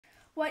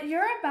What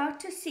you're about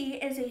to see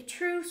is a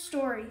true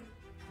story.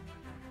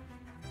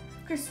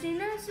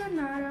 Cristina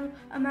Zenato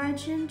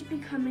imagined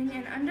becoming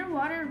an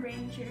underwater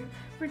ranger,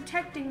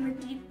 protecting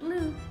the deep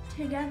blue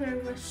together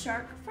with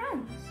shark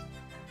friends.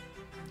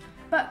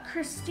 But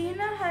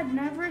Cristina had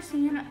never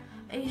seen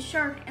a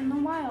shark in the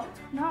wild,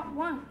 not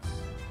once,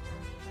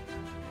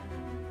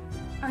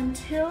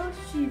 until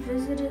she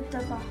visited the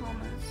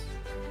Bahamas.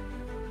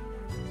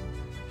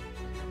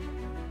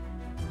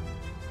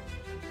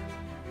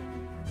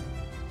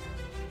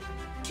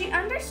 She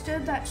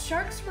understood that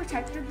sharks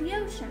protected the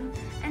ocean,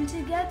 and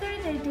together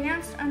they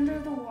danced under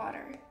the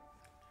water.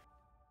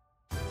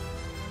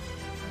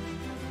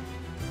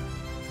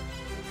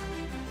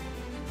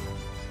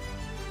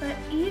 But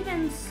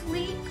even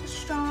sleek,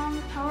 strong,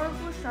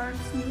 powerful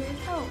sharks needed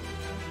help.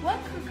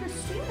 What could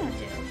Cristina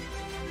do?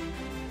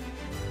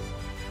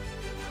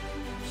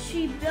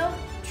 She built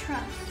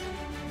trust.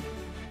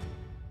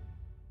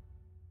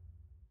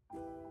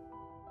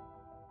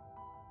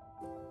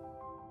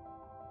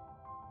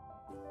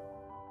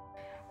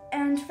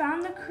 And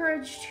found the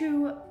courage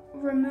to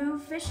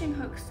remove fishing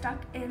hooks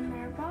stuck in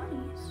their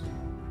bodies.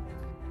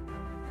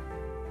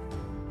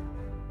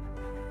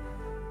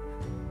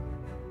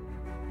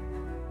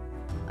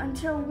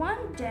 Until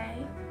one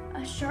day,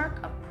 a shark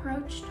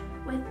approached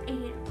with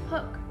a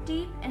hook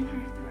deep in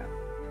her throat.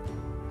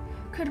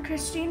 Could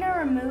Cristina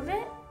remove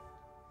it?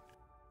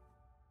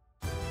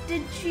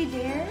 Did she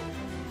dare?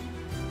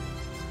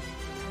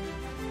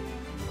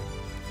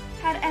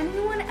 Had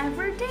anyone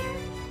ever dared?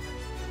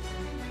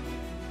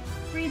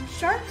 Read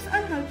Sharks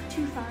Unhooked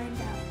to find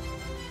out.